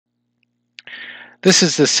This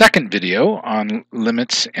is the second video on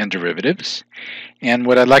limits and derivatives, and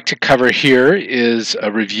what I'd like to cover here is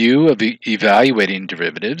a review of evaluating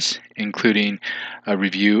derivatives, including a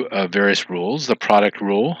review of various rules, the product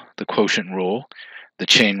rule, the quotient rule, the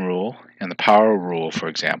chain rule, and the power rule, for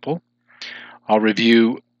example. I'll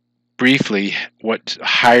review briefly what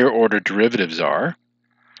higher order derivatives are,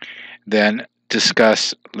 then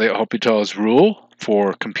discuss L'Hopital's rule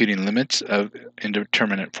for computing limits of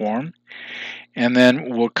indeterminate form, and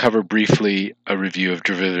then we'll cover briefly a review of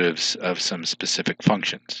derivatives of some specific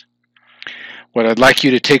functions. What I'd like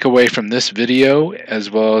you to take away from this video, as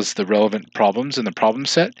well as the relevant problems in the problem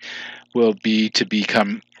set, will be to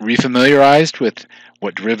become refamiliarized with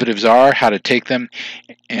what derivatives are, how to take them,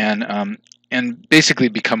 and basically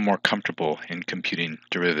become more comfortable in computing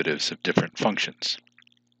derivatives of different functions.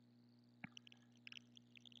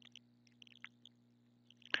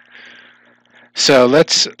 So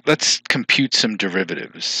let's compute some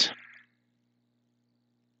derivatives.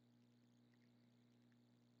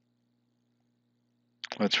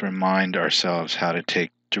 Let's remind ourselves how to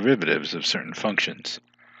take derivatives of certain functions.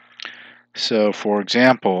 So for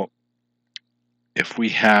example, if we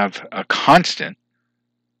have a constant,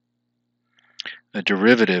 a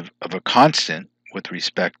derivative of a constant with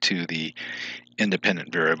respect to the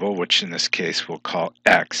independent variable, which in this case we'll call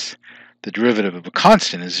x, the derivative of a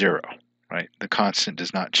constant is 0. Right? The constant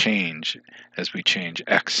does not change as we change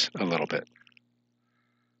x a little bit.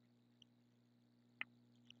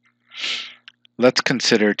 Let's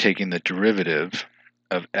consider taking the derivative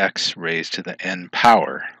of x raised to the n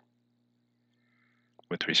power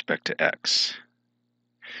with respect to x,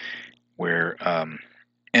 where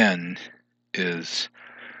n is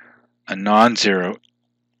a non-zero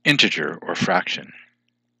integer or fraction.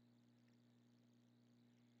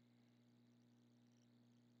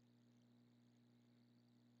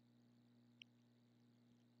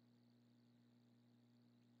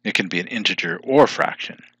 It can be an integer or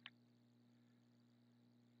fraction,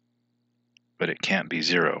 but it can't be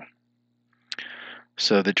 0.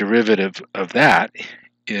 So the derivative of that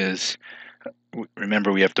is,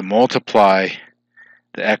 remember we have to multiply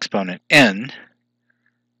the exponent n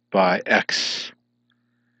by x,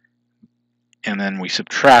 and then we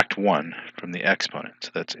subtract 1 from the exponent. So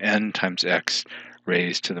that's n times x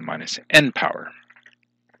raised to the minus n power.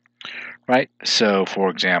 Right? So for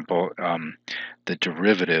example, the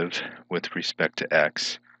derivative with respect to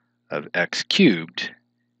x of x cubed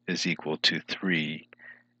is equal to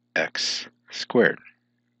 3x squared.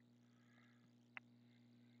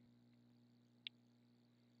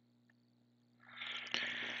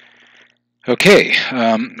 Okay,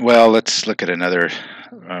 well, let's look at another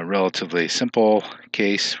relatively simple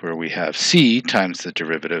case where we have c times the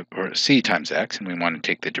derivative, or c times x, and we want to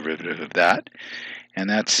take the derivative of that, and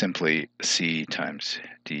that's simply c times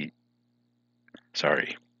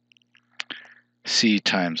c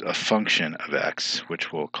times a function of x,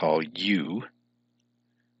 which we'll call u,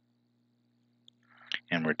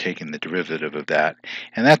 and we're taking the derivative of that,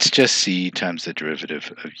 and that's just c times the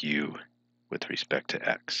derivative of u with respect to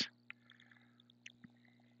x.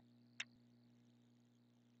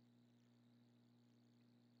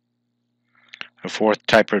 A fourth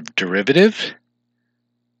type of derivative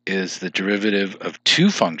is the derivative of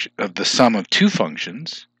the sum of two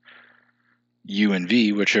functions, u and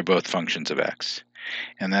v, which are both functions of x,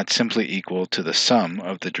 and that's simply equal to the sum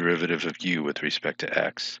of the derivative of u with respect to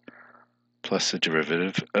x plus the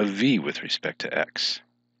derivative of v with respect to x.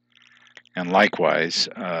 And likewise,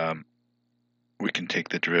 we can take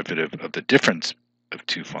the derivative of the difference of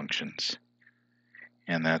two functions,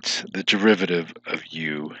 and that's the derivative of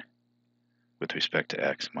u with respect to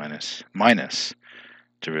x minus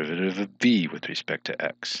derivative of v with respect to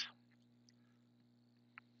x.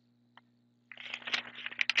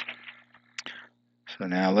 So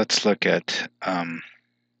now let's look at the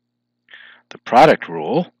product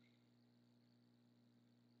rule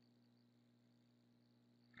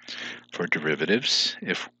for derivatives.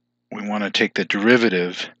 If we want to take the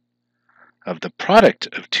derivative of the product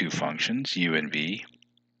of two functions, u and v,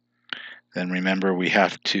 then remember we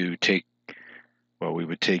have to take, well, we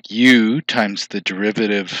would take u times the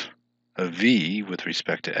derivative of v with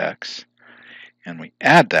respect to x, and we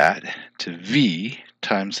add that to v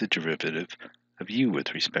times the derivative of u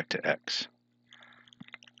with respect to x.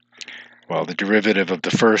 Well, the derivative of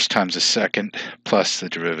the first times the second plus the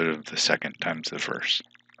derivative of the second times the first.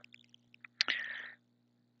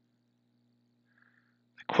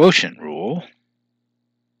 The quotient rule,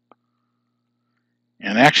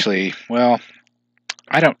 and actually, well,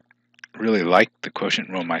 I don't really like the quotient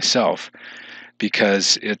rule myself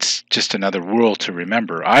because it's just another rule to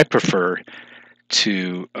remember. I prefer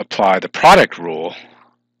to apply the product rule,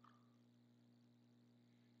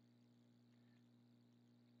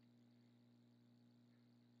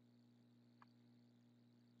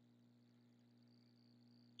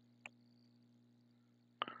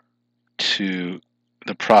 to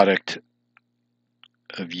the product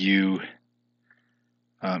of u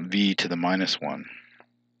v to the minus 1,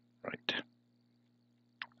 right?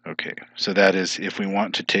 Okay, so that is if we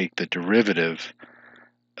want to take the derivative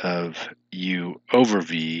of u over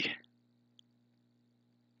v,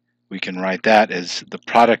 we can write that as the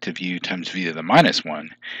product of u times v to the minus 1,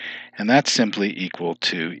 and that's simply equal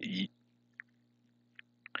to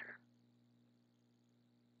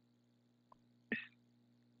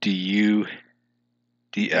du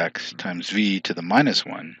dx times v to the minus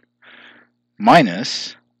 1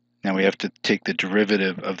 minus, now we have to take the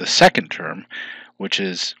derivative of the second term, which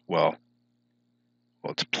is, well,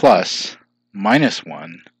 it's plus minus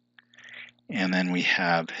 1, and then we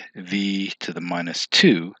have v to the minus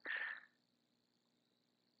 2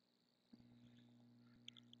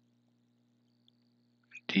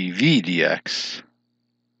 dv dx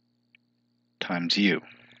times u.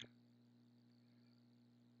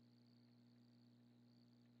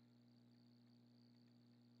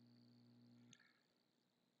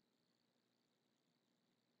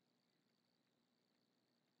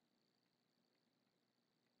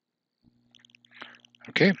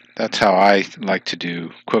 Okay, that's how I like to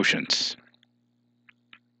do quotients.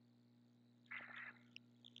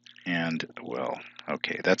 And, well,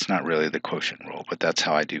 okay, that's not really the quotient rule, but that's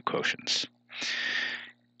how I do quotients.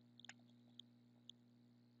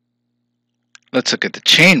 Let's look at the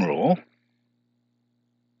chain rule.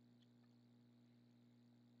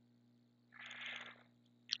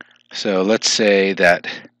 So let's say that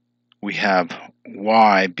we have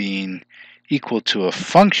y being equal to a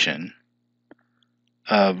function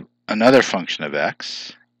of another function of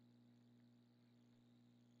x.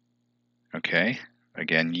 Okay,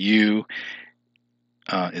 again, u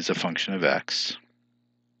is a function of x.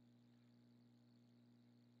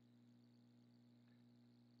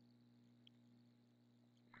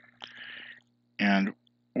 And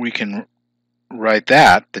we can write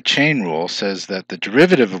that, the chain rule says that the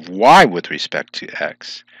derivative of y with respect to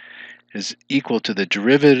x is equal to the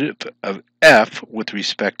derivative of f with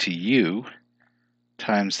respect to u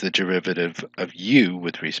times the derivative of u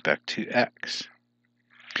with respect to x.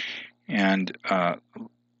 And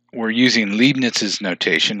we're using Leibniz's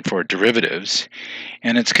notation for derivatives,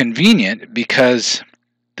 and it's convenient because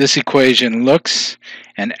this equation looks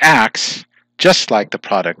and acts just like the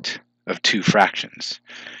product of two fractions,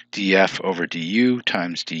 df over du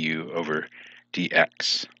times du over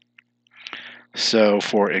dx. So,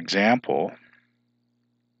 for example,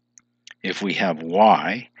 if we have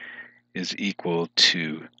y is equal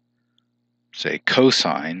to, say,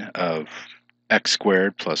 cosine of x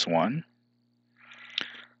squared plus 1,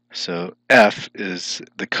 so f is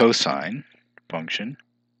the cosine function,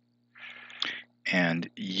 and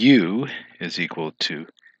u is equal to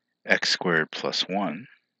x squared plus 1.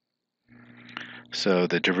 So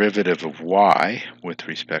the derivative of y with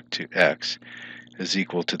respect to x is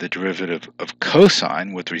equal to the derivative of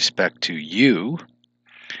cosine with respect to u,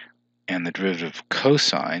 and the derivative of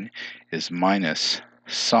cosine is minus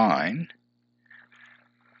sine.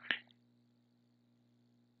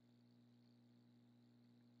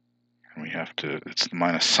 And we have to, it's the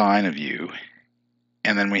minus sine of u,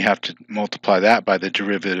 and then we have to multiply that by the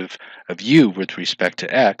derivative of u with respect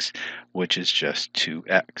to x, which is just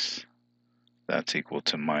 2x. That's equal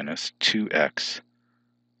to minus 2x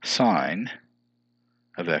sine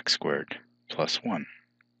of x squared plus 1.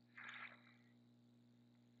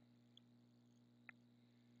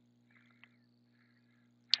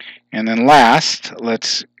 And then last,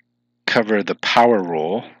 let's cover the power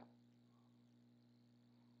rule.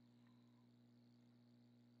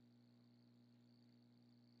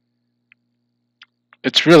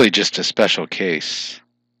 It's really just a special case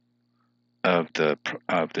of the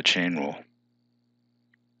chain rule.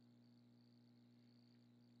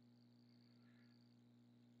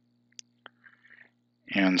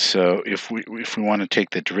 And so if we want to take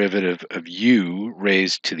the derivative of u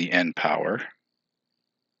raised to the n power,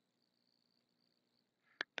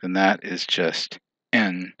 then that is just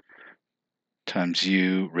n times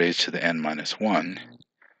u raised to the n minus 1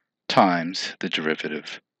 times the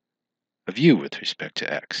derivative of u with respect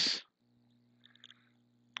to x.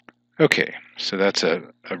 Okay, so that's a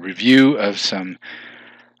review of some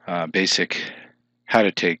basic how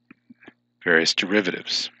to take various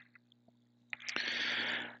derivatives.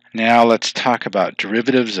 Now let's talk about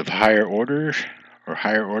derivatives of higher order or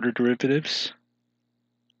higher order derivatives.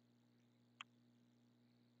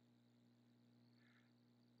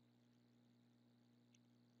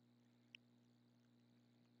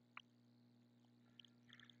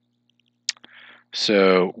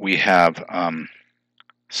 So we have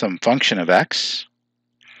some function of x.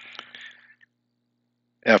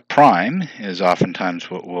 F prime is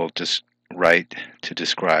oftentimes what we'll just write to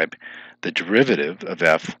describe the derivative of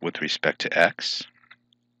f with respect to x.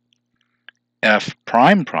 F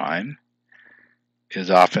prime prime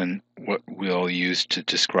is often what we'll use to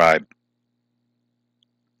describe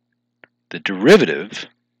the derivative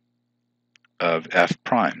of f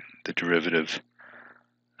prime, the derivative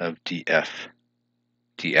of df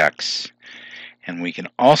dx. And we can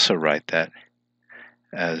also write that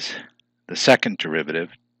as the second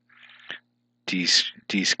derivative, d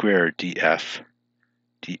squared df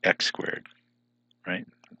dx squared, right?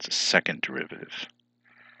 It's a second derivative.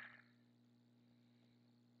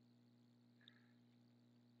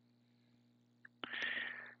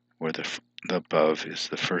 Where the above is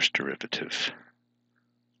the first derivative.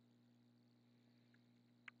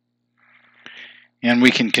 And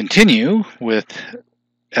we can continue with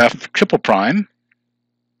f triple prime,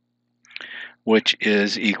 which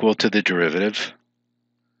is equal to the derivative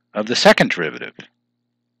of the second derivative.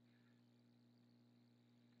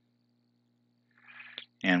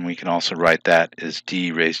 And we can also write that as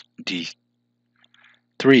d raised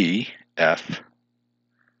d3 f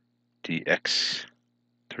dx3,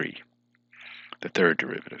 the third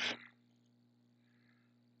derivative.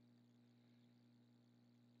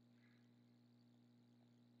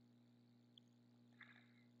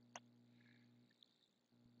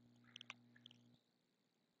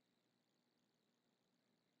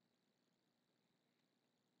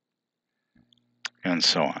 And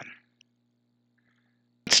so on.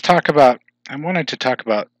 I wanted to talk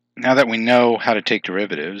about, now that we know how to take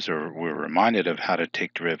derivatives, or we're reminded of how to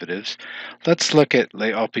take derivatives, let's look at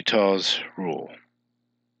L'Hopital's rule.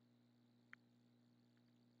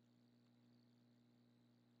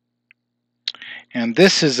 And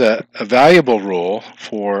this is a valuable rule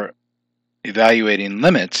for evaluating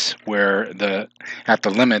limits where at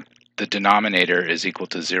the limit the denominator is equal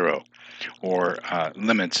to 0, or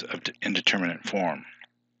limits of indeterminate form.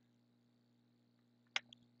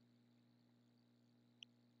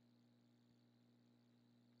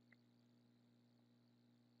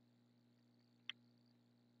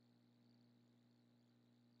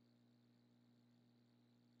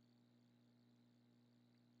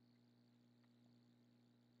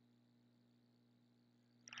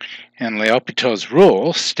 And L'Hopital's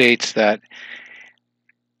rule states that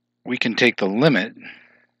we can take the limit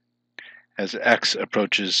as x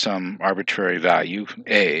approaches some arbitrary value,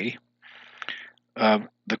 a, of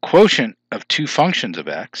the quotient of two functions of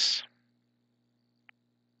x,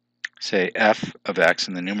 say f of x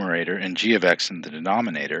in the numerator and g of x in the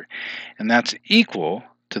denominator, and that's equal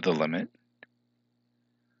to the limit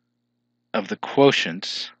of the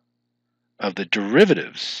quotients of the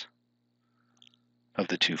derivatives of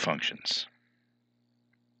the two functions.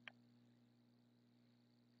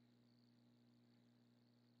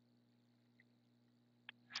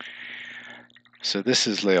 So this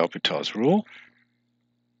is L'Hopital's rule.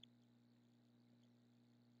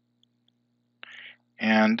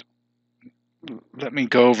 And let me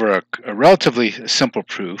go over a relatively simple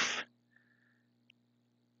proof.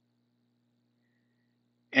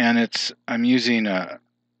 And I'm using a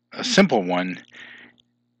simple one.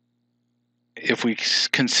 If we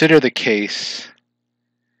consider the case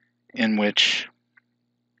in which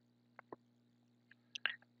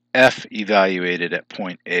f evaluated at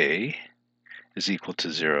point A is equal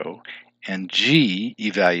to 0, and g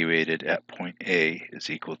evaluated at point A is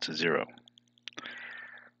equal to 0.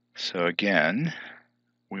 So again,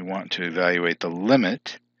 we want to evaluate the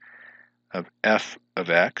limit of f of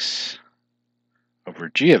x over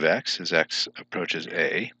g of x as x approaches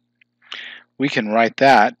A. We can write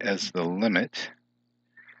that as the limit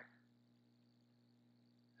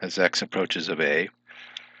as x approaches of A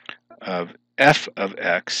of f of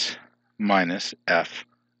x minus f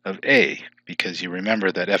of A, because you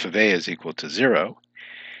remember that f of A is equal to 0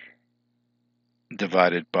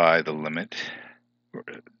 divided by the limit,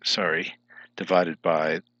 divided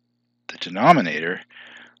by the denominator,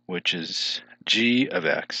 which is g of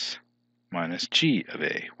x minus g of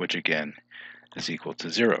A, which again is equal to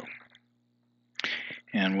 0.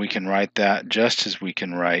 And we can write that just as we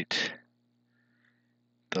can write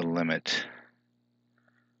the limit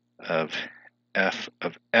of f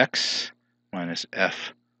of x minus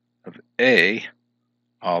f of A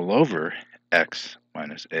all over x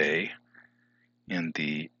minus A in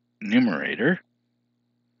the numerator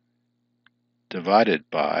divided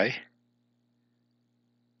by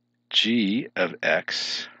g of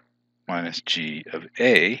x minus g of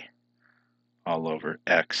A all over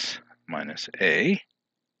x minus A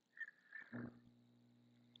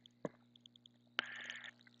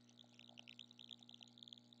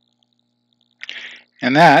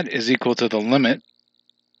And that is equal to the limit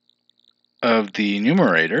of the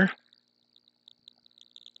numerator,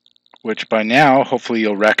 which by now hopefully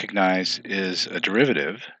you'll recognize is a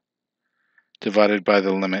derivative, divided by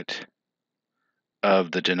the limit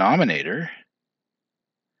of the denominator,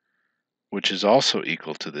 which is also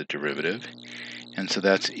equal to the derivative. And so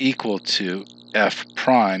that's equal to f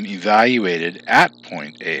prime evaluated at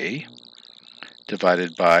point A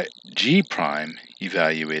divided by g prime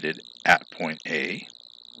evaluated at point A.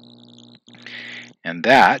 And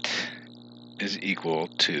that is equal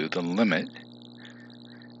to the limit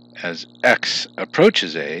as x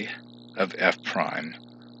approaches A of f prime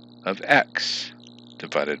of x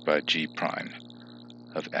divided by g prime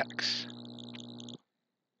of x.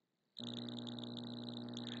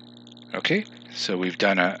 Okay, so we've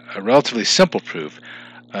done a relatively simple proof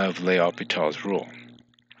of L'Hopital's rule.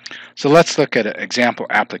 So let's look at an example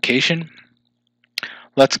application.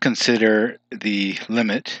 Let's consider the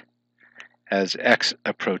limit as x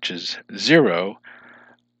approaches 0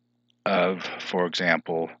 of, for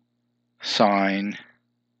example, sine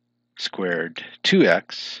squared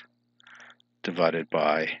 2x divided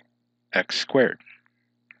by x squared.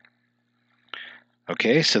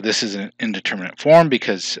 Okay, so this is an indeterminate form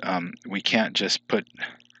because we can't just put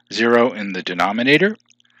 0 in the denominator.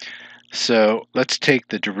 So let's take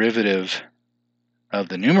the derivative of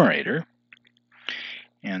the numerator.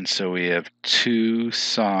 And so we have 2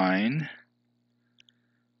 sine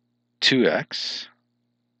 2x.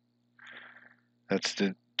 That's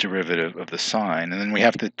the derivative of the sine. And then we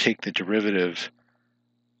have to take the derivative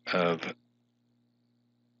of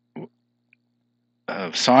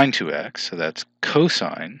sine 2x. So that's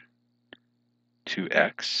cosine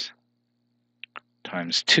 2x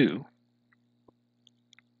times 2.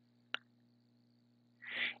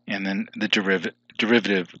 And then the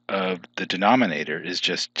derivative of the denominator is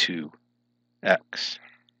just 2x.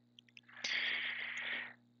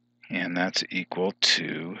 And that's equal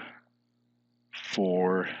to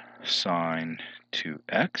 4 sine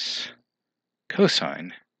 2x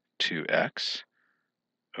cosine 2x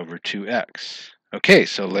over 2x. Okay,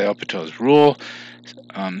 so L'Hopital's rule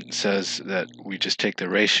says that we just take the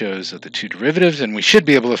ratios of the two derivatives and we should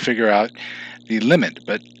be able to figure out the limit,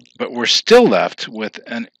 but we're still left with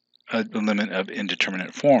a limit of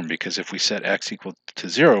indeterminate form, because if we set x equal to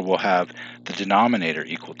 0, we'll have the denominator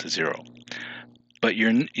equal to 0. But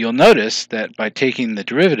you'll notice that by taking the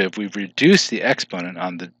derivative, we've reduced the exponent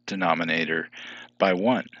on the denominator by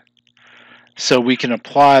 1. So we can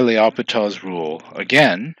apply L'Hopital's rule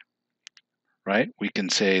again, right? We can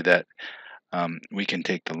say that we can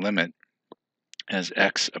take the limit as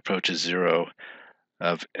x approaches 0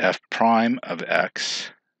 of f prime of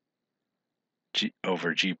x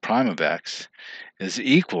over g prime of x is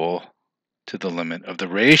equal to the limit of the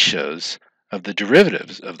ratios of the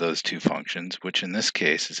derivatives of those two functions, which in this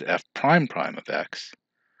case is f prime prime of x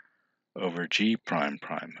over g prime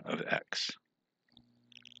prime of x.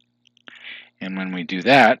 And when we do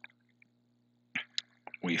that,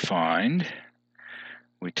 we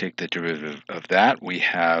take the derivative of that, we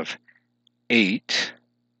have 8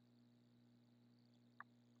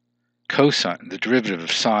 cosine, the derivative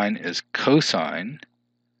of sine is cosine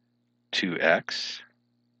 2x,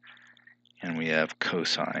 and we have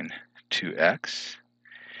cosine 2x,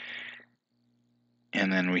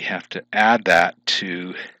 and then we have to add that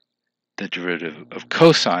to the derivative of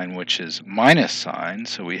cosine, which is minus sine,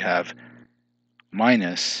 so we have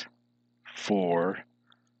minus 4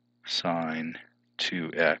 sine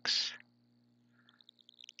 2x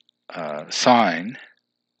sine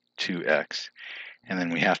 2x, and then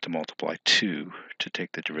we have to multiply 2 to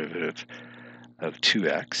take the derivative of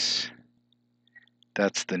 2x.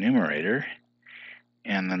 That's the numerator,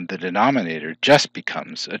 and then the denominator just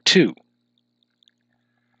becomes a 2.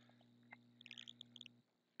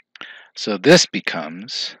 So this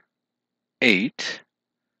becomes 8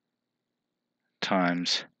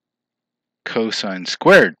 times cosine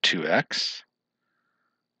squared 2x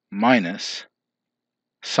minus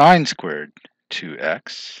sine squared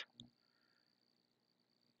 2x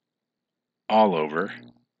all over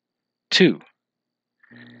 2.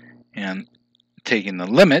 And taking the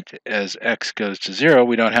limit as x goes to 0,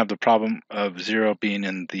 we don't have the problem of 0 being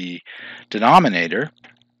in the denominator.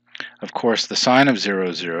 Of course, the sine of 0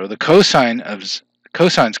 is 0. The cosine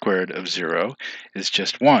squared of 0 is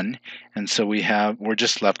just 1, and so we're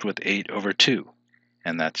just left with 8 over 2,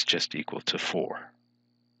 and that's just equal to 4.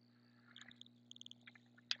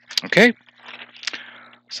 Okay,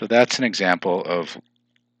 so that's an example of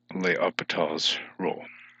L'Hopital's rule.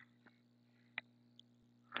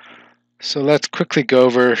 So let's quickly go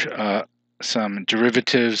over some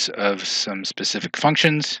derivatives of some specific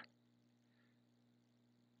functions.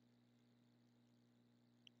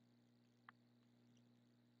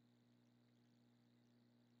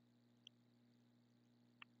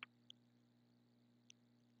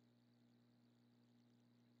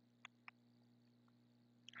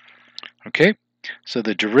 Okay, so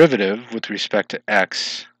the derivative with respect to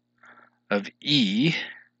x of e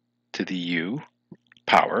to the u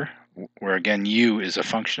power, where again u is a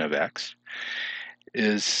function of x,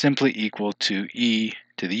 is simply equal to e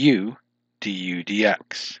to the u du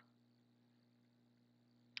dx.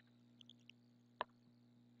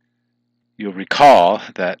 You'll recall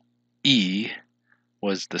that e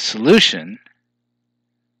was the solution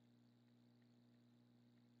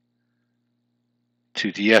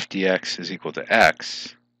to df dx is equal to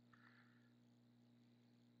x.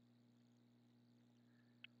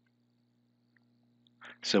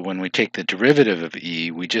 So when we take the derivative of e,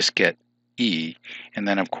 we just get e, and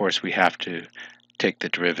then of course we have to take the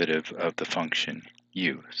derivative of the function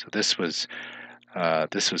u. So this was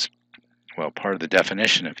well, part of the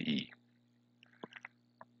definition of e.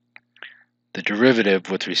 The derivative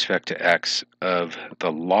with respect to x of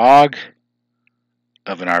the log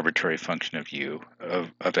of an arbitrary function of u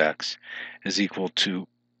of x is equal to,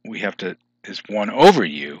 is 1 over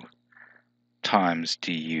u times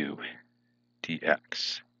du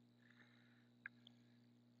dx.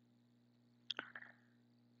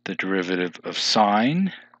 The derivative of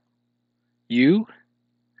sine u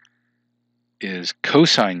is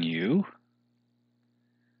cosine u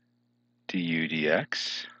du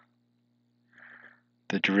dx.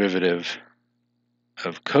 The derivative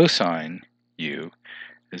of cosine u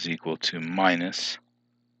is equal to minus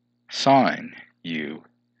sine u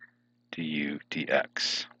du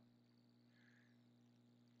dx.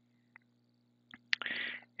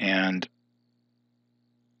 And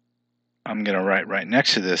I'm going to write right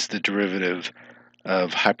next to this the derivative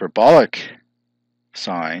of hyperbolic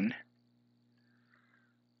sine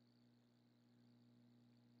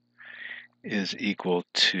is equal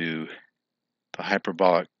to the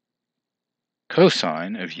hyperbolic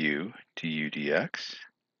cosine of u du dx,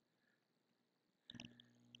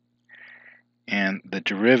 and the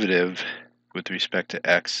derivative with respect to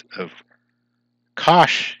x of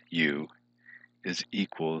cosh u is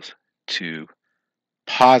equals to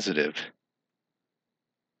positive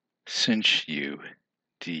sinh u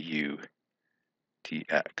du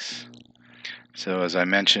dx. So as I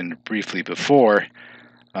mentioned briefly before,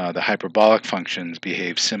 the hyperbolic functions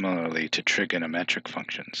behave similarly to trigonometric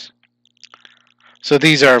functions. So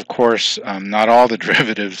these are, of course, not all the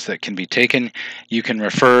derivatives that can be taken. You can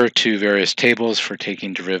refer to various tables for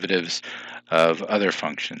taking derivatives of other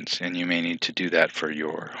functions, and you may need to do that for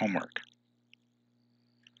your homework.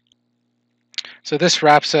 So this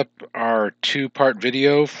wraps up our two-part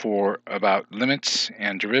video about limits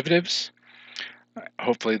and derivatives.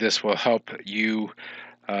 Hopefully this will help you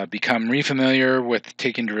become refamiliar with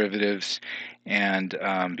taking derivatives and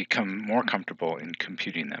become more comfortable in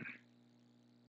computing them.